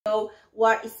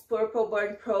what is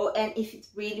PurpleBurn Pro and if it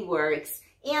really works.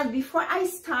 And before I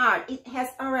start, it has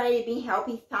already been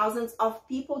helping thousands of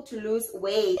people to lose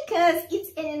weight because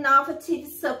it's an innovative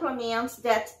supplement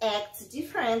that acts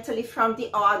differently from the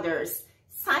others.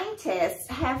 Scientists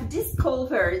have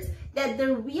discovered that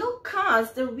the real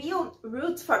cause, the real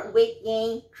root for weight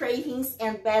gain, cravings,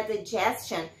 and bad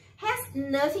digestion has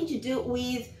nothing to do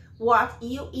with what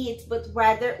you eat, but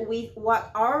rather with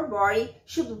what our body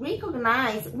should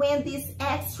recognize when this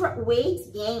extra weight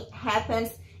gain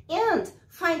happens and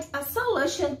find a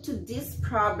solution to this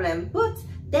problem. But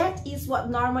that is what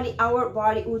normally our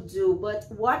body would do, but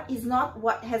what is not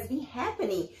what has been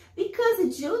happening,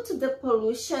 because due to the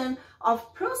pollution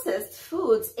of processed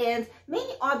foods and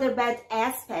many other bad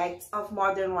aspects of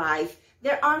modern life,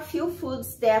 there are few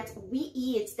foods that we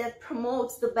eat that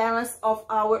promotes the balance of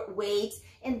our weight,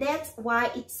 and that's why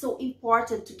it's so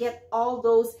important to get all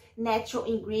those natural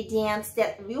ingredients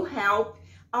that will help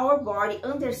our body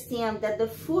understand that the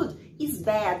food is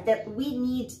bad, that we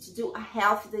need to do a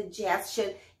healthy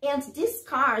digestion and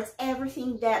discards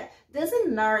everything that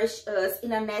doesn't nourish us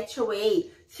in a natural way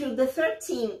through the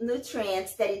 13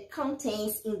 nutrients that it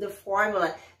contains in the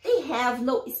formula. They have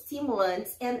no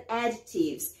stimulants and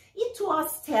additives. It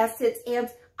was tested and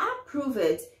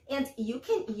approved, and you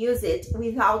can use it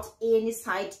without any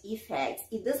side effects.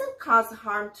 It doesn't cause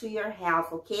harm to your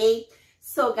health, okay?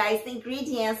 So guys, the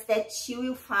ingredients that you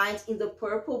will find in the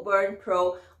PurpleBurn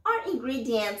Pro are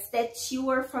ingredients that you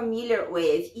are familiar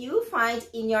with. You find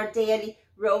in your daily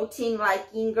routine,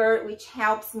 like ginger, which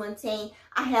helps maintain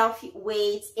a healthy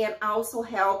weight and also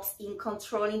helps in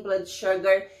controlling blood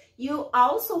sugar. You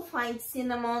also find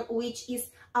cinnamon, which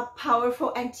is a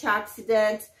powerful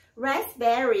antioxidant.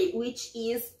 Raspberry, which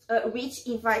is rich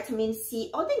in vitamin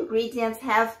C. All the ingredients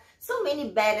have so many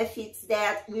benefits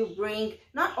that will bring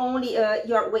not only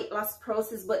your weight loss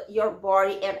process, but your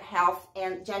body and health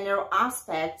and general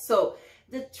aspect. So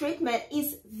the treatment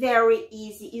is very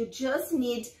easy. You just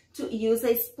need to use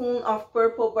a spoon of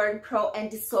PurpleBurn Pro and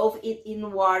dissolve it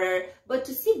in water. But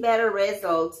to see better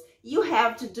results, you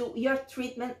have to do your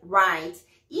treatment right.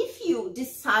 If you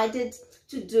decided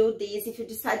to do this, if you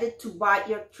decided to buy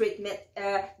your treatment,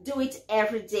 do it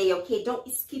every day, okay? Don't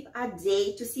skip a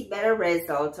day to see better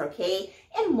results, okay?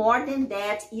 And more than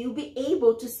that, you'll be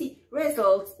able to see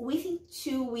results within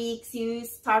 2 weeks. You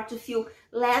start to feel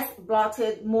less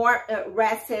bloated, more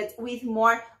rested, with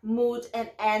more mood and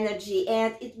energy.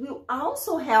 And it will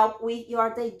also help with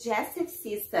your digestive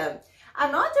system.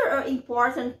 Another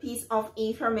important piece of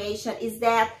information is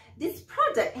that this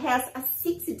product has a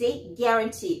 60-day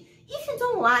guarantee. If you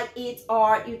don't like it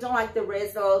or you don't like the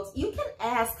results, you can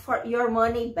ask for your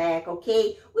money back,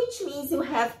 okay? Which means you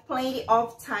have plenty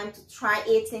of time to try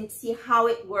it and see how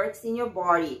it works in your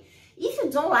body. If you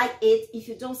don't like it, if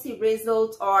you don't see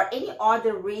results or any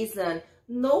other reason,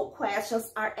 no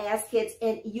questions are asked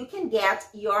and you can get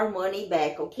your money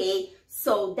back, okay?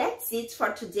 So that's it for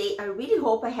today. I really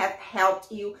hope I have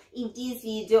helped you in this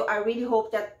video. I really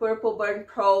hope that PurpleBurn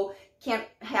Pro can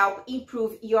help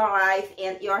improve your life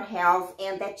and your health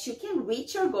and that you can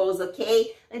reach your goals,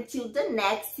 okay? Until the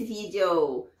next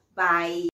video. Bye.